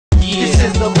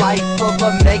is the life of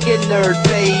a mega nerd,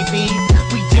 baby.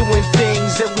 We doing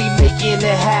things and we making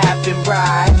it happen,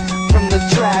 right? From the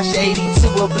trash 80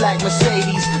 to a black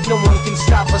Mercedes, no one can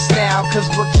stop us now, cause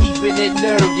we're keeping it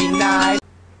nerdy nice.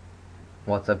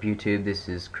 What's up YouTube, this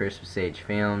is Chris with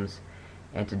CoDxPIMPx,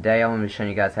 and today I'm going to be showing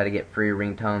you guys how to get free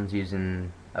ringtones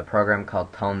using a program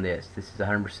called Tone This. This is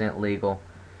 100% legal.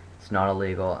 It's not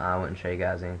illegal. I wouldn't show you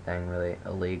guys anything really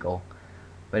illegal.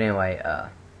 But anyway,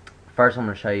 first I'm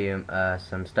going to show you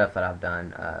some stuff that I've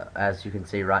done. As you can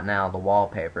see right now, the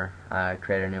wallpaper. I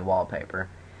created a new wallpaper.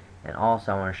 And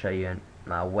also I want to show you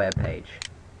my web page.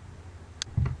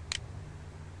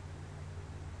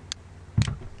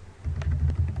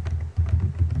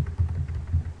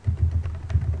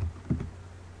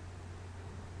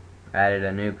 I added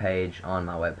a new page on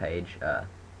my web page,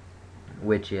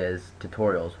 which is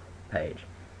tutorials page.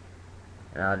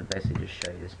 And I'll basically just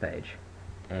show you this page.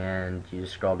 And you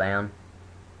just scroll down,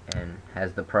 and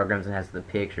has the programs and has the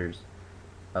pictures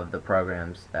of the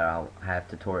programs that I'll have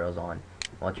tutorials on.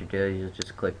 What you do is you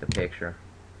just click the picture,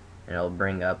 and it'll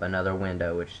bring up another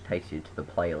window which takes you to the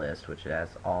playlist, which has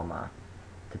all my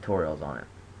tutorials on it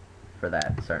for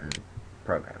that certain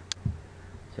program.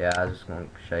 So yeah, I was just going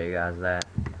to show you guys that.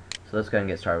 So let's go ahead and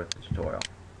get started with the tutorial.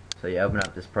 So you open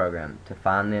up this program. To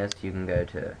find this, you can go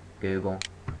to Google.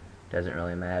 Doesn't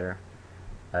really matter.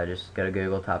 Just go to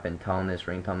Google, type in Tone This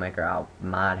Ringtone Maker. I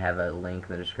might have a link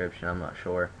in the description, I'm not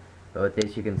sure. But with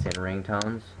this you can send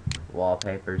ringtones,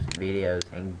 wallpapers, videos,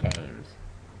 and games.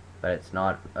 But it's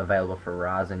not available for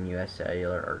Verizon, US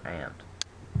Cellular, or AMP.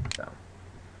 So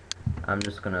I'm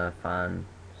just going to find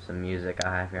some music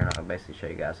I have here, and I'll basically show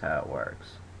you guys how it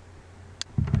works.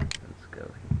 Let's go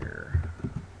here.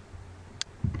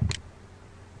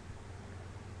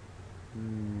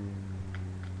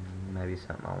 Maybe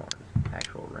something I want is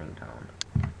actual ringtone.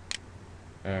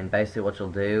 And basically what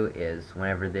you'll do is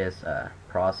whenever this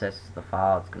processes the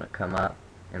file, it's going to come up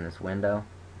in this window.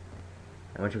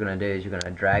 And what you're going to do is you're going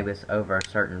to drag this over a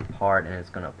certain part, and it's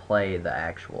going to play the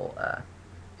actual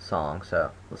song.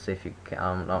 So let's see if you can.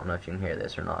 I don't know if you can hear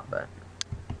this or not, but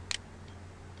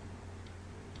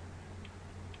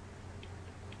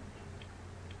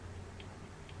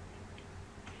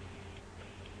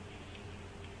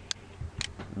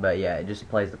yeah, it just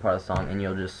plays the part of the song, and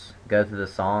you'll just go through the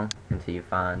song until you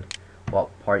find what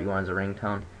part you want as a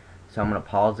ringtone. So I'm going to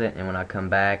pause it, and when I come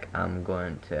back, I'm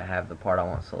going to have the part I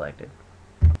want selected.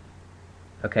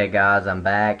 Okay guys, I'm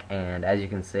back, and as you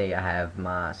can see, I have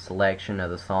my selection of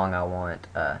the song I want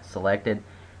selected.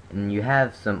 And you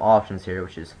have some options here,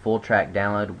 which is full track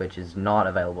download, which is not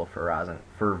available for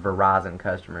Verizon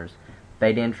customers,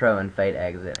 fade intro and fade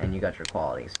exit, and you got your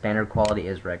quality. Standard quality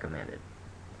is recommended.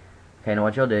 Okay, now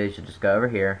what you'll do is you'll just go over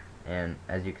here, and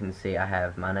as you can see, I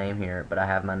have my name here, but I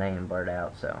have my name blurred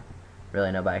out, so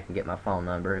really nobody can get my phone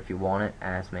number. If you want it,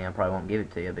 ask me. I probably won't give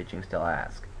it to you, but you can still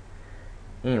ask.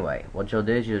 Anyway, what you'll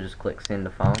do is you'll just click send to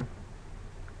phone,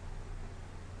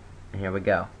 and here we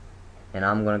go. And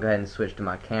I'm going to go ahead and switch to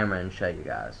my camera and show you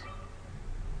guys.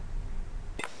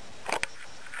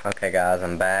 Okay guys,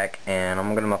 I'm back, and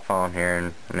I'm going to go to my phone here,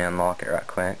 and let me unlock it right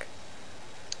quick.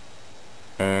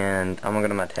 And I'm going to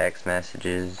go to my text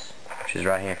messages, which is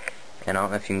right here. And I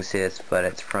don't know if you can see this, but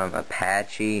it's from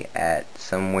Apache at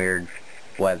some weird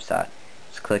website.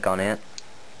 Just click on it.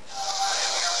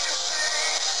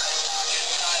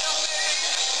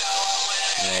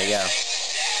 And there you go.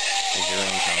 There's your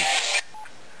ringtone.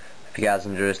 If you guys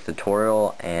enjoyed this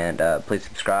tutorial, and please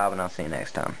subscribe, and I'll see you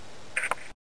next time.